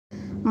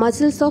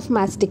Muscles of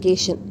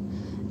mastication.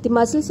 The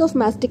muscles of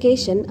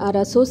mastication are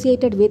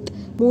associated with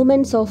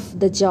movements of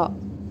the jaw,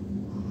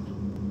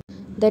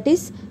 that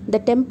is, the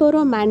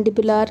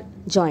temporomandibular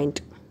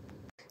joint.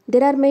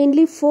 There are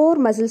mainly four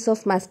muscles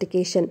of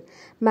mastication: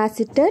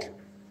 masseter,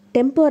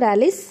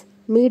 temporalis,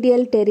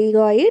 medial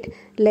pterygoid,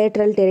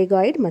 lateral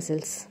pterygoid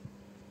muscles.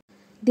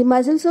 The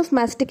muscles of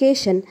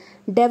mastication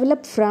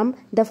develop from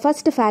the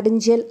first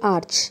pharyngeal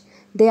arch.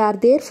 They are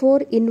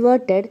therefore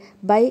inverted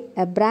by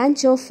a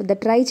branch of the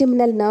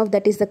trigeminal nerve,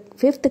 that is the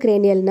fifth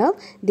cranial nerve,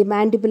 the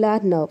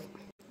mandibular nerve.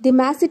 The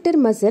masseter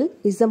muscle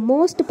is the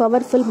most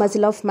powerful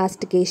muscle of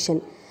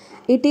mastication.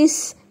 It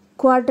is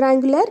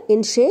quadrangular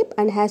in shape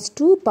and has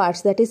two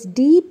parts, that is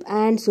deep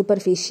and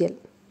superficial.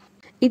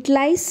 It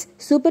lies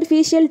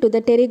superficial to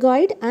the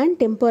pterygoid and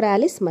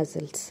temporalis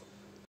muscles.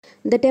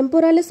 The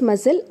temporalis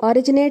muscle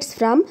originates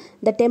from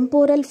the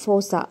temporal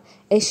fossa,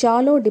 a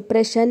shallow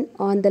depression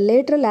on the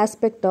lateral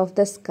aspect of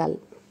the skull.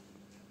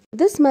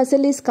 This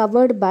muscle is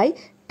covered by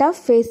tough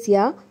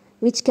fascia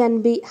which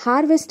can be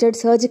harvested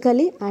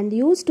surgically and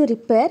used to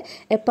repair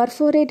a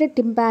perforated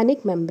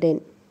tympanic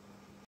membrane.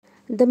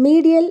 The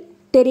medial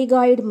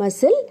pterygoid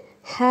muscle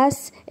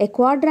has a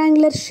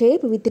quadrangular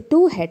shape with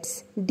two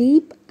heads,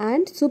 deep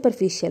and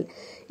superficial.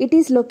 It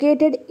is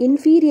located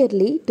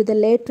inferiorly to the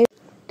lateral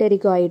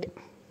pterygoid.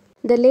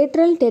 The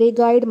lateral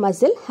pterygoid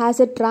muscle has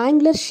a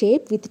triangular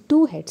shape with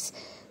two heads,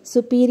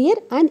 superior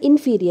and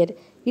inferior.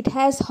 It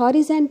has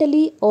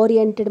horizontally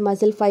oriented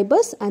muscle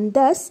fibers and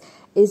thus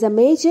is a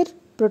major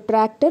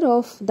protractor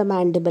of the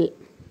mandible.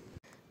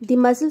 The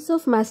muscles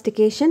of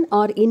mastication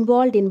are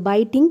involved in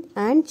biting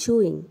and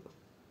chewing.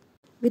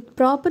 With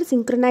proper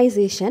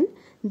synchronization,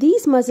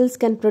 these muscles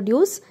can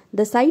produce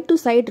the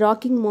side-to-side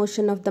rocking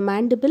motion of the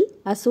mandible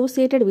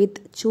associated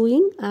with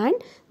chewing and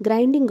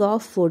grinding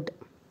of food.